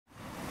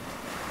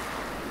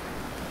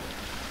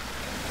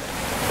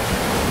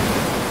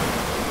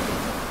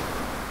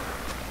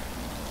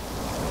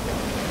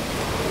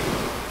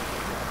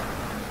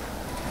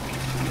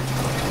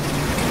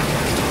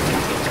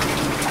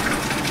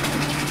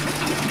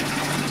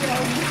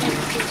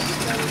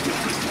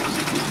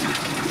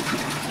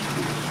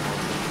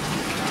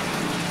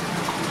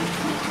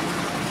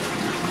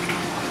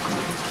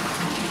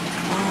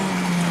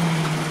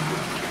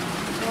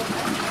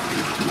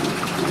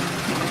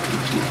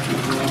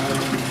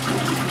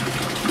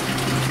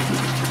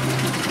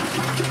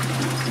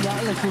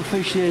little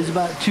fish there is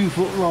about 2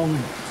 foot long.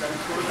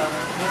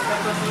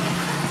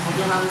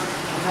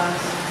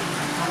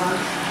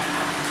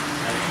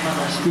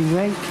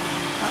 Stingray.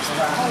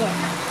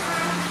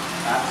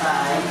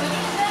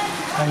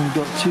 And you've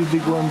got 2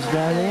 big ones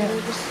down here.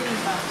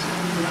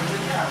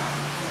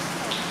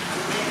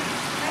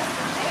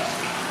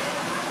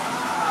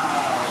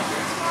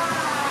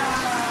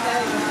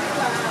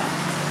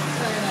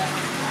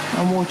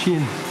 I'm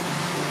watching.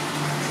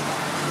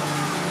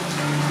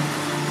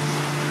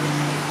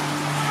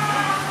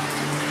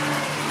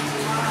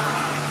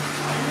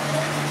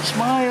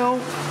 Smile.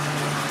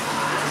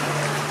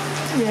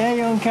 Yeah,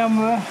 you're on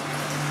camera.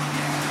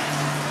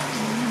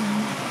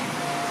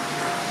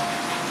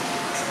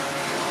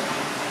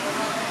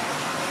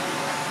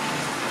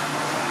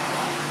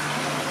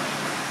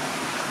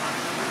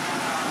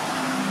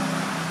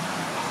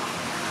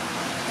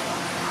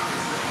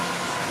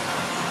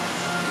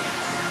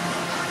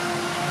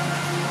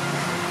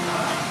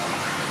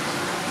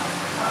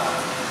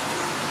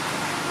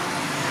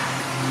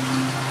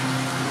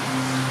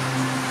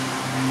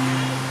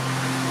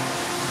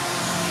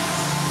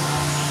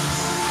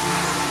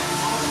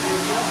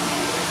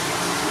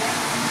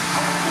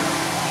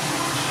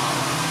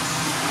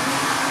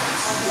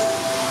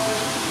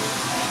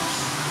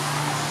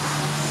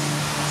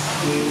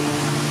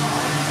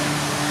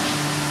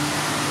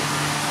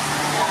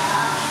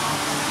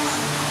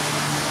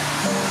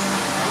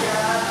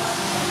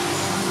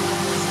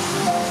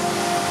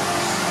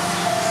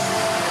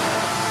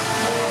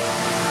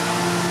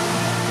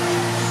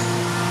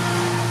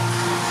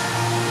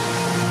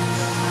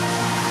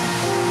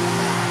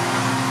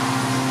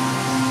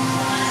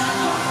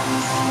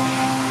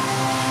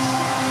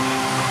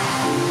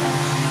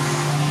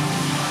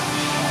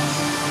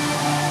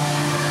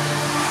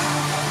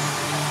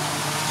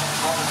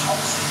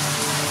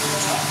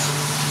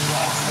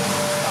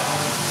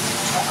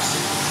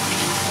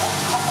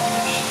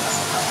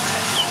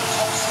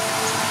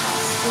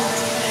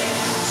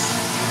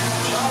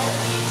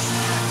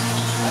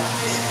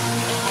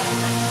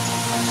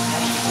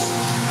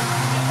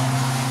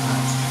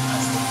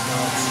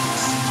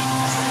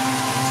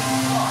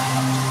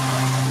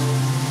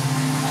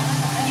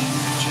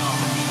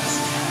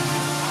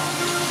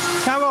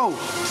 Carol!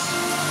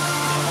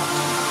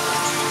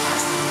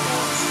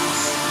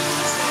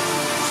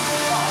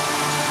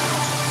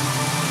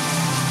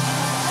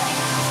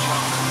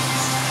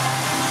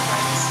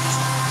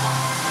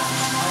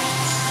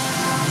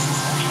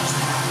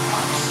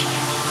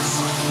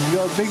 You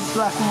got a big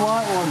black and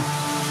white one.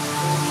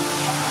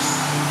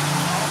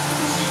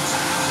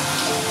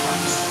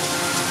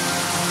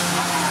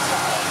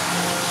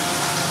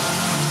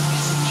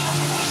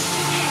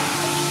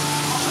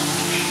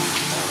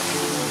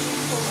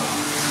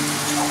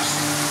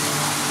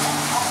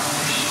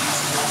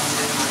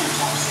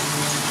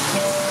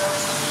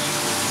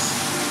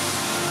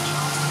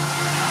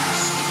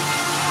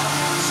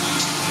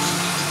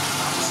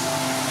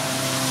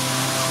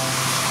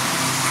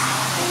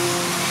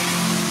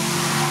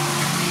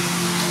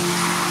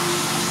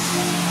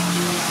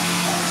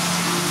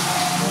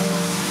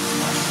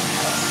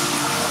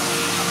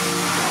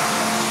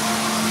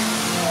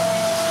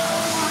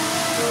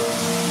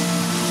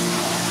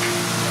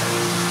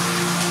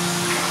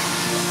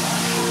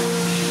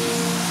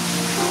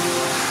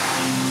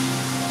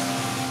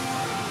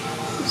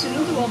 There's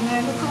another one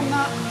there, look on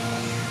that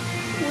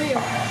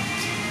wheel.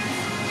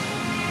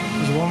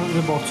 There's one at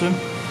the bottom.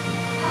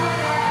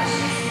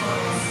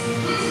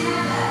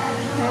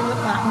 They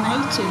look like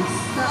mating,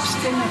 that's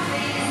thinner.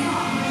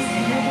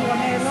 Another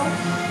one here, look,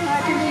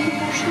 hiding in the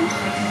bushes.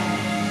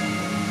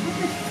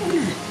 What a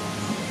funny.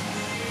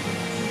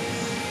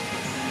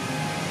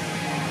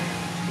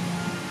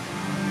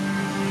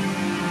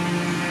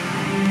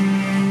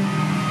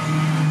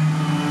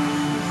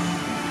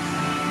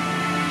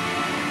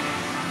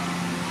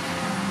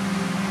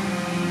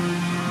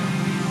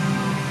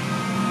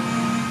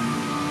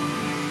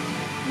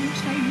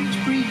 Which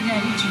breeding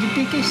age, the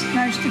biggest,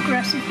 most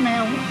aggressive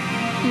male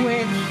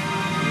will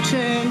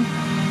turn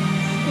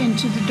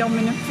into the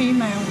dominant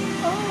female.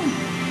 Oh.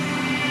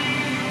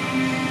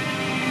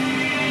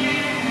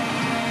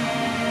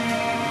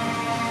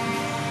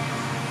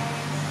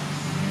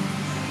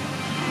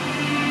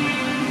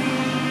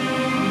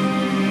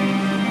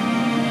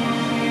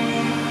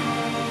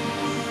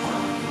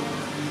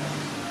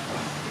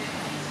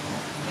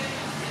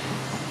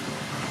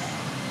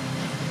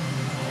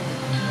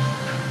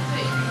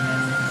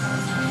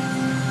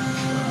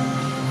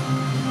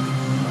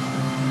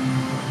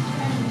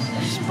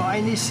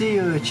 Spiny sea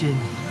urchin.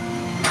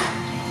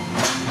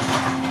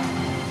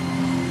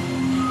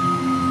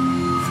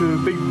 Through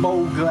a big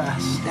bowl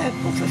glass. They're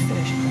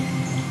pufferfish.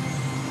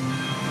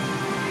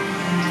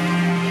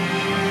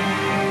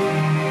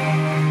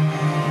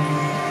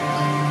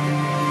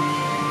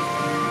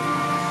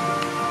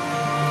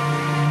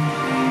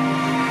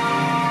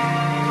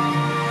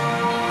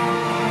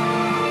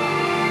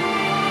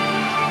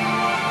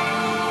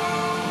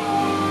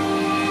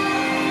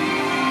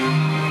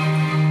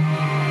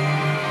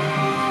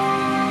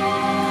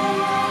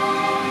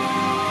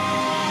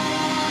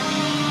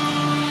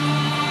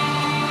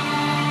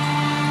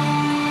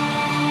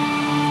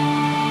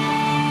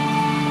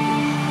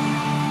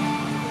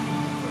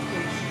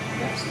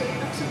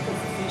 That's a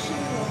puffer fish, isn't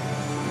it?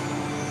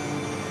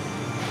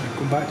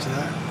 Go back to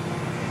that.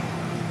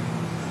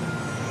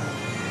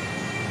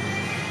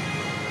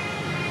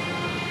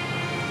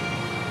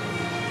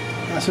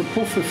 That's a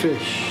puffer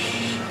fish.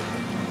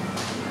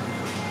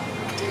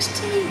 It has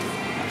teeth.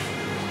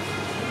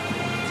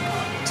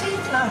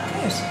 Teeth like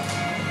this.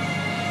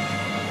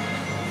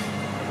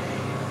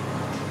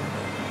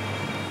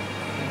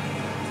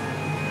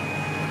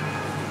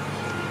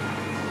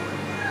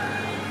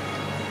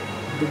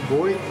 Big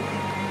boy.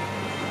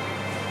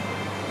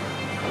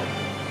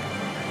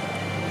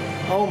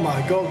 Oh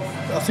my god,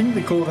 I think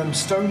they call them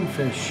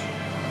stonefish.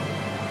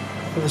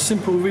 For the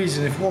simple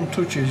reason, if one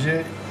touches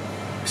you,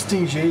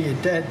 stings you, you're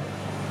dead.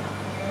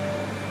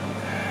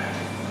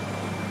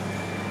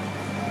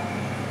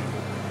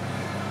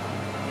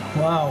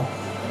 Wow.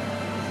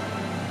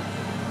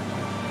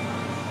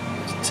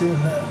 Let's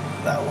turn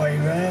that way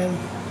round.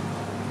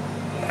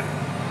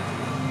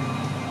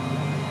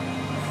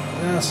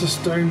 That's a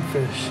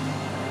stonefish.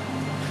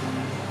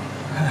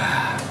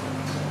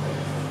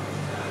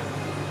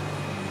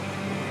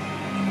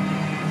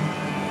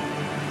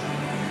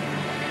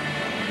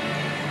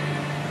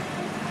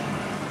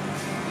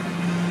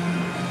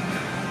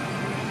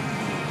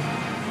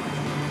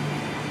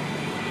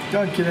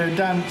 Don't get her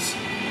dance.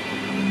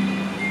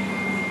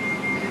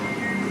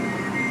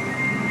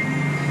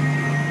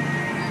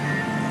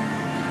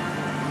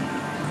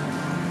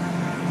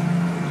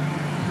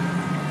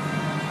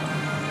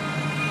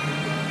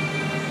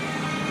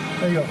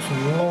 They got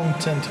some long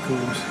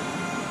tentacles.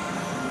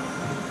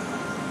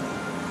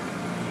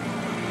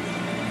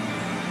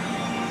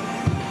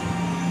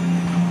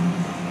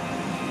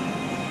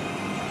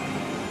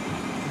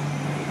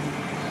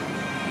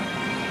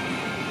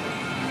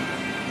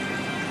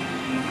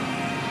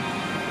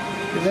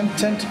 Look at them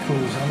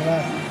tentacles on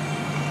that.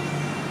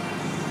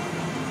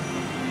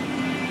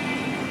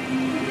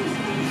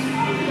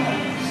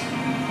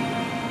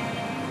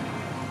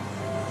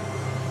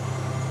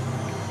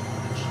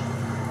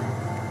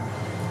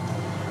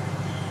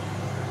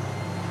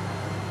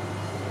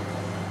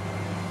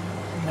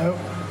 Nope,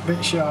 a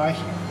bit shy.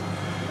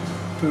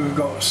 But we've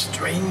got a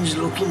strange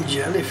looking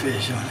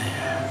jellyfish on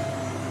here.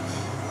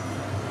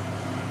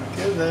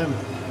 Look at them.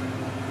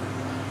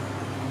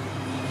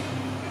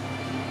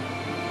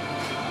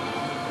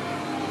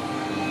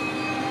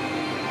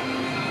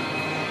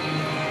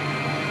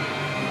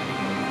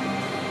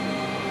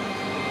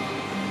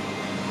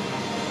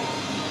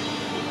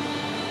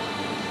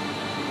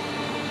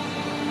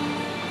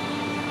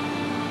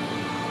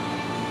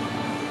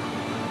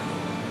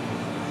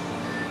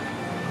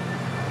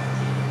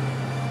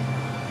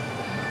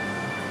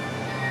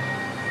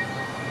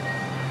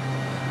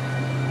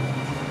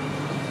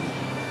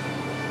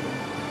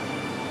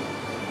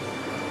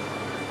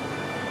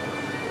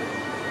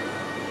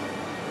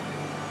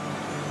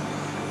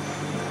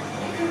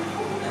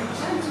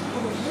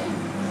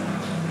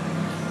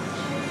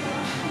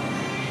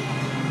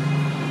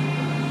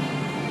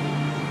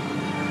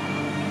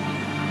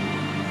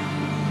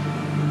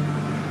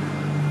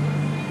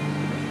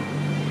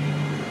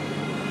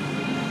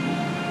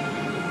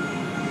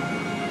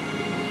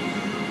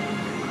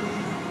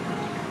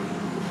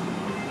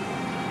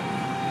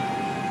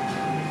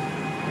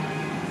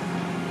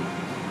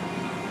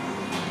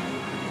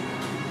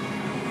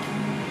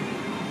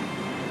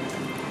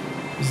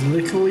 There's a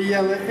little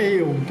yellow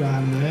eel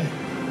down there.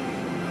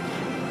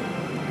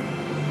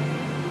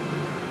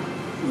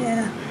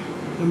 Yeah.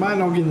 They might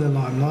not get in the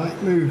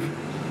limelight. Move.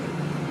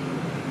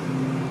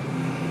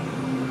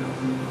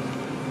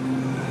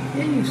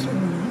 Yeah, you saw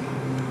that.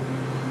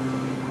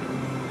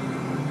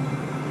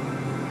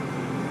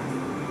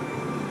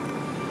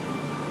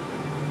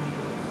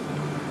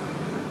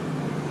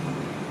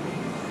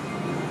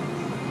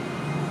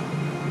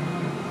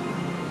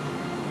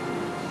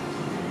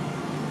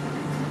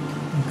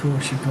 Of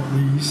course you've got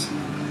these.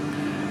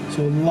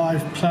 So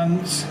live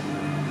plants.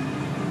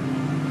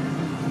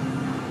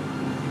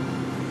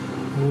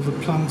 All the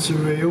plants are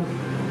real.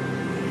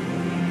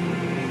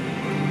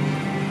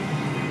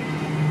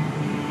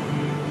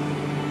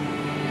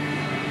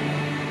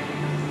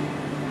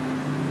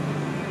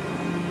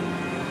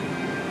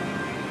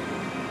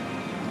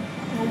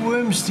 A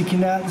worm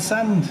sticking out the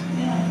sand.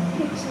 Yeah,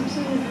 it's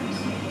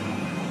some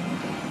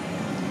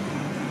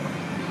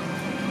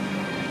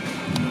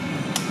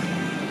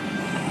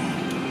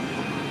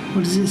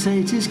What does it say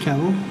it is,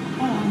 Carol?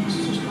 Oh,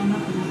 it's just gone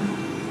up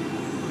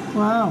now.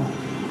 Wow.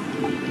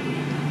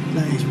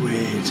 That is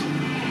weird.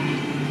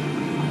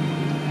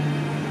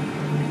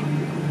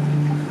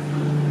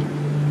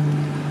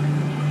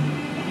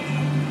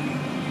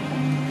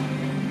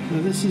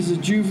 So this is a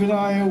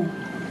juvenile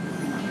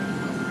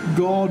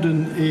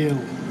garden eel.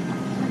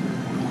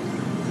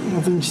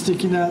 Nothing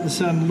sticking out the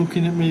sand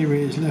looking at me with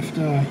its left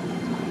eye.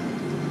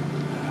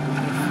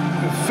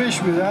 A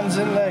fish with hands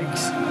and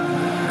legs.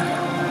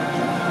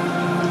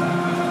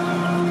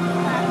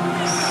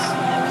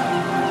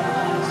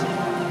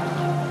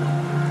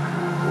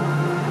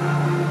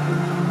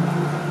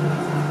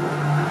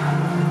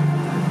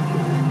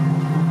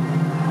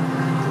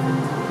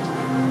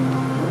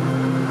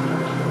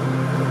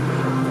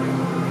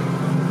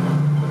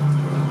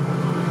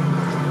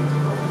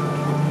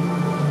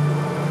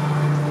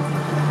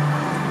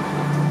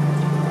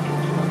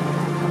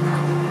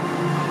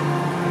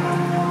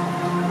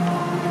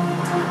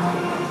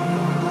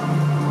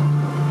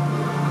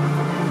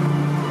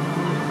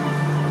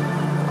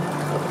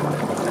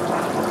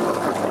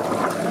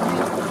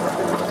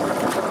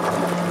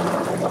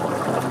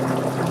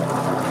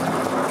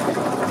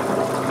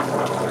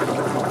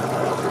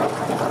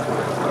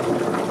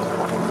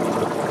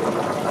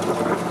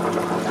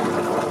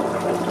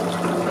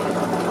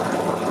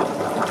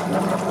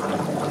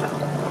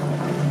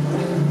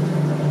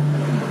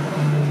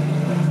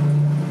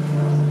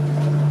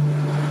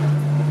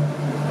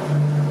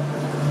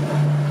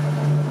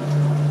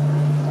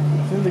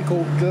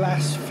 called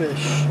glass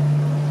fish.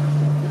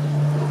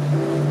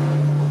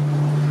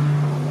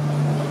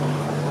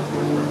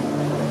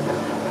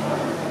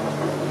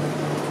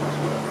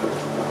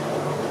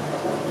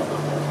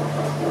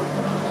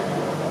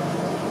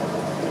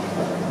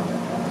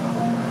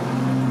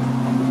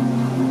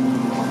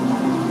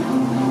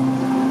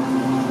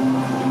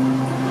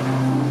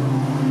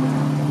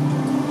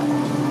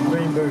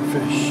 Rainbow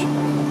fish.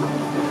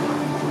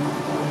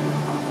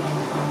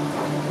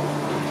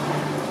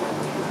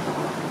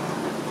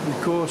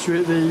 Of course, we're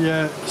at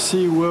the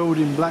Sea World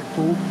in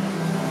Blackpool,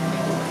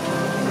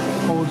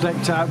 all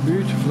decked out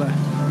beautifully.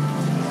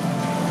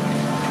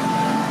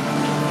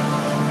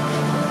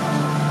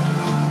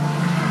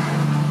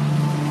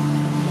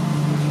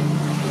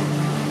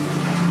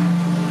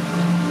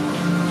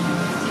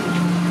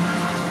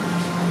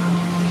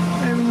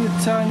 Even the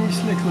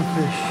tiniest little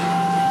fish.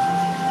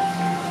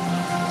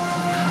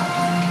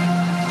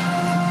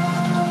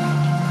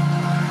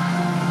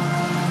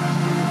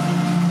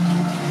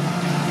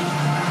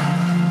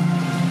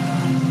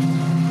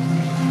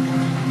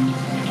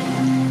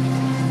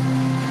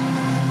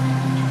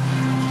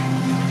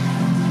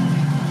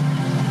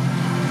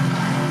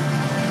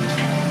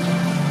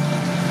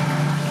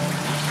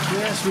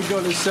 Yes, we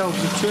got ourselves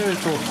a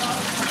turtle.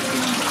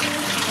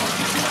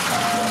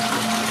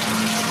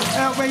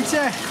 Oh,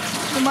 waiter,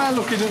 the man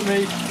looking at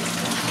me.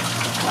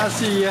 I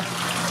see you.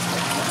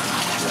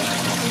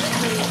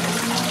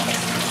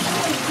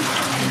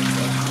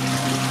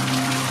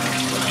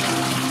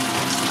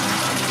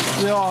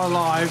 They are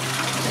alive.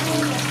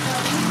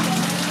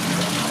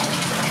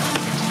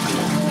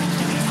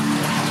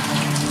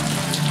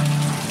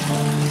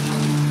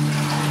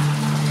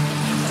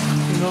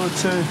 Another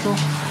turtle.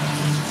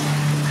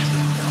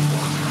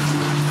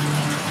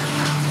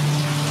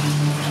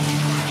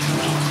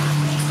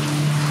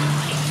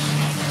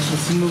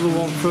 There's another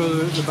one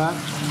further at the back.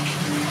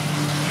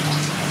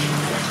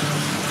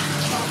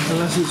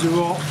 Unless it's a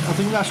rock. I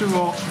think that's a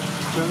rock,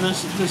 but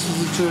this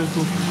is a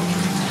turtle.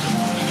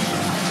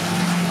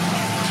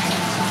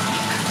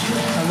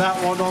 And that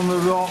one on the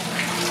rock.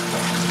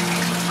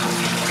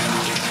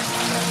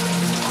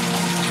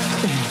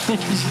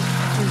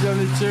 he's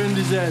only turned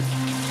his head,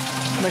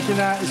 making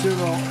out it's a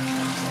rock.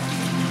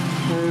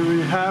 Here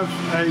we have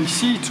a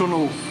sea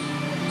tunnel.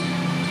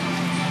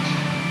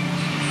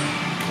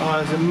 Oh,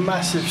 there's a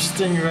massive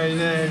stingray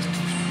there,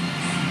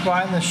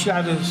 right in the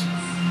shadows.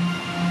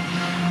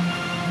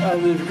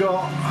 And they've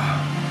got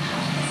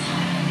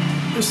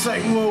the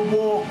Second World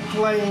War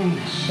plane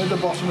at the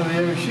bottom of the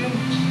ocean.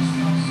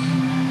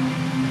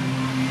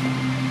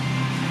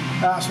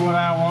 That's what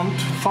I want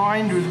to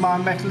find with my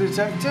metal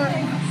detector.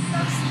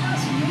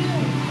 That's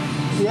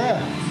new.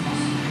 Yeah.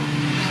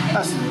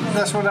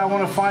 That's what I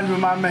want to find with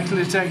my metal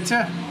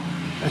detector.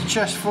 A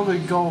chest full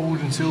of gold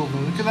and silver.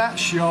 Look at that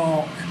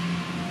shark.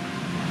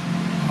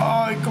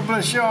 Oh, a couple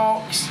of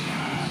sharks.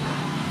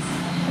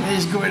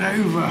 He's going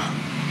over.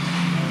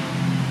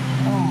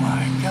 Oh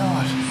my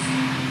God.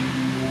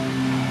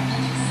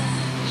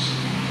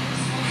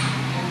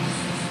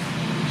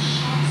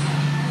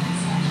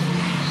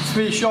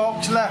 Three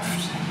sharks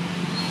left.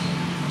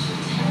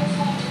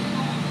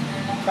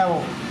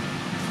 Carol.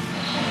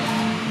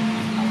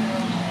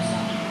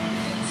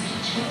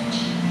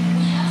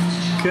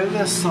 Look at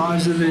the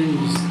size of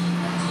these.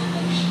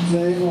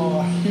 They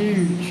are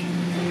huge.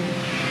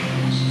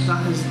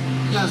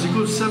 That's a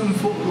good 7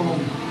 foot long.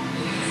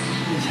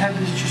 His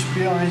head is just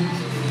behind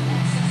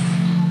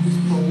his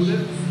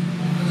boulder.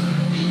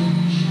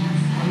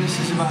 And this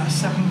is about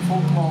 7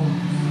 foot long.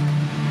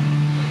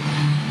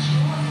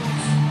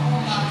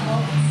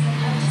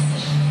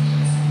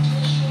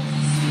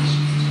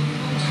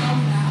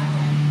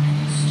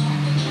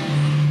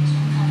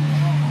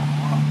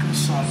 Oh, good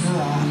size of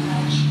that.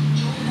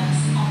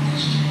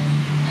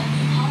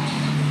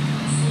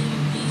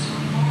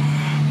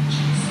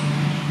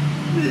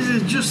 This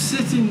is just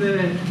sitting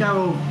there,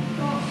 Carol.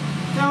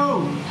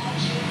 Carol!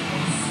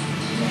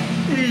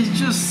 He's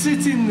just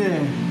sitting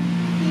there.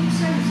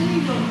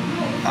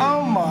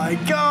 Oh my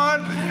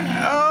God!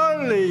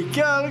 Holy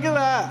cow, look at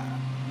that!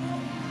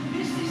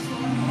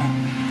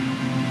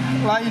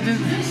 Like you did.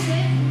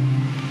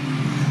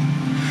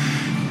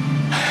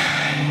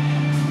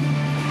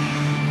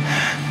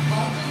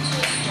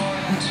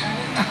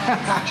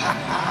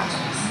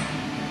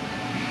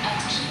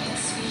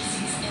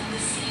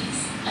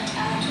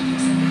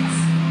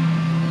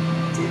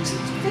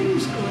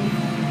 Things going.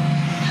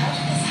 How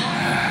did this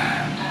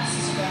happen?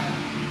 Asks Graham.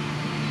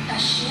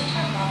 As she and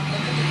her mum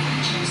look at the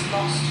creatures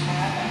lost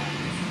forever.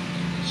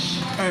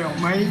 Hey up,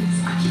 mate.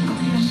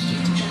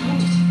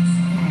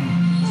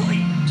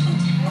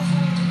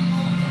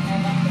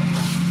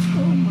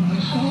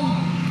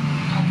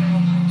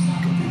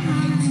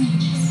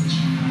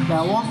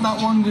 Now that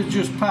one that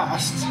just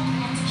passed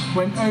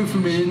went over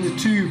me in the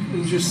tube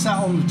and just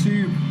sat on the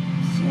tube.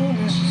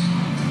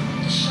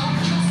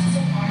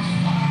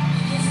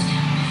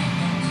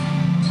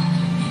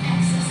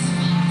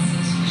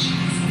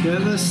 Look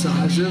at the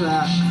size of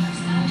that.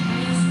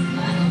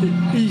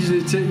 You'd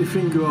easily take your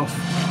finger off.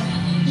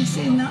 It's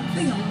seen that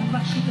thing on the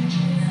back of it?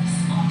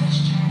 On this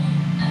journey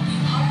and be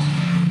part of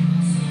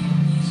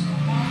seeing these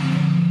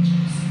remarkable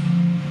creatures.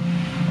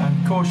 And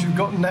of course you've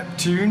got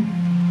Neptune.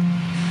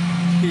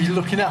 He's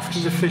looking after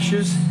the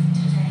fishes.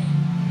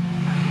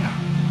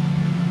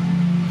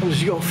 And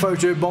you've got a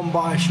photo bombed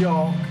by a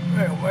shark.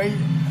 Wait.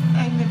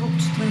 They live up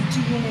to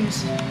 30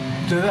 years.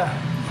 Do they?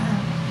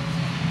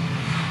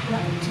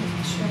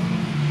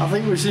 I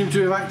think we seem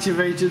to have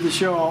activated the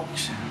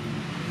sharks.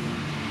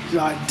 It's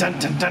like dun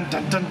dun dun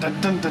dun dun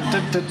dun dun dun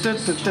dun dun dun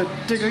dun dun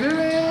dun.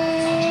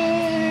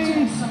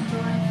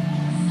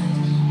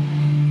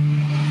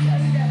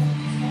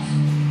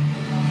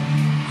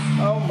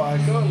 Oh my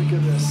god, look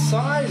at the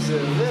size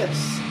of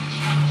this.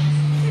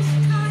 This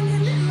tiny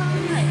little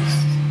eyes.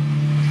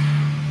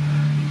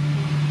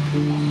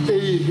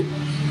 He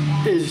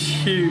is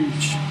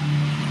huge.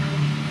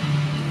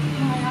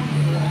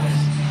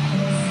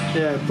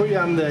 Yeah, put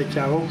your hand there,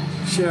 Carol.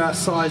 Show our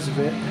size of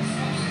it.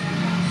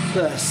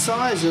 The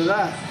size of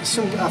that.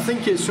 I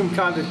think it's some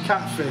kind of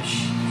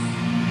catfish.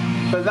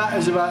 But that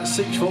is about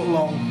 6 foot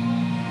long.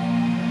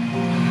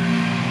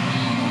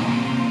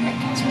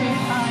 It's very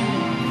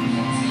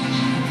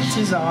tiny. It's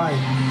his eye.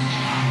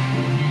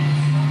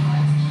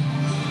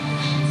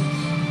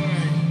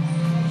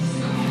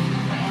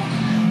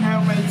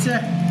 How many?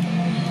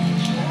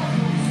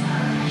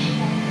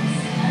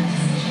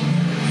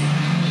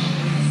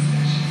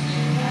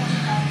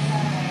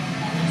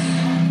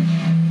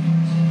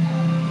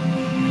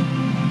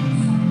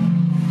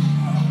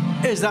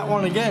 Is that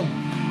one again?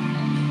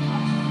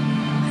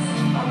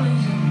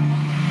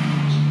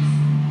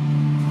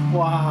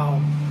 Wow.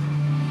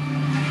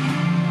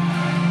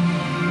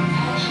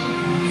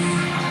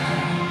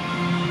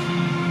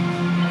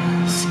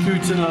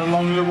 Scooting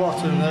along the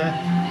bottom there.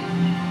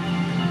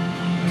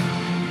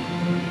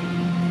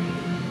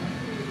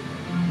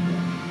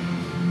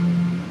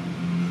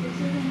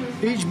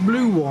 Each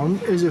blue one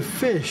is a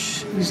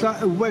fish. It's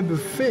like a web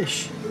of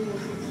fish.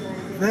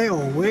 They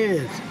are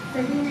weird.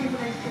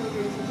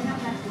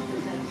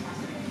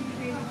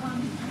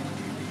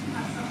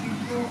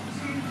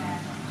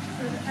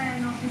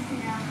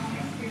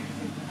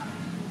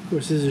 Of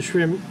course, there's a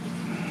shrimp.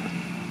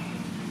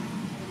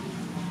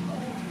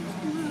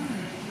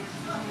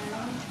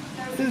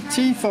 There's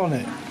teeth on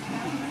it.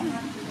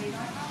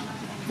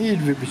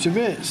 You'd rip it to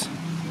bits.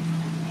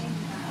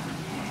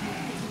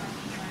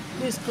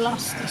 There's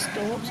glass, the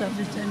stalks,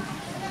 everything.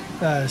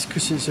 It's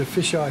because it's a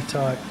fisheye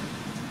type.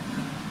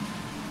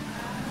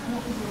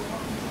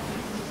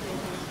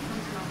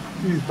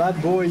 You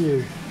bad boy, you.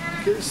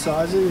 Look at the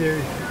size of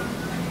you.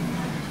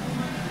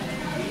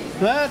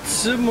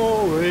 That's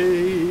amore.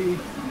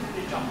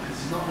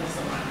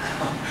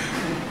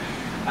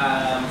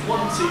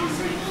 1, 2,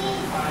 3, 4,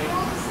 5,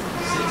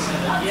 6,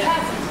 7. Yeah.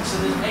 So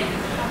there's 8 of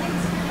them.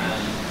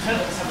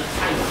 Turtles have a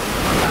tail.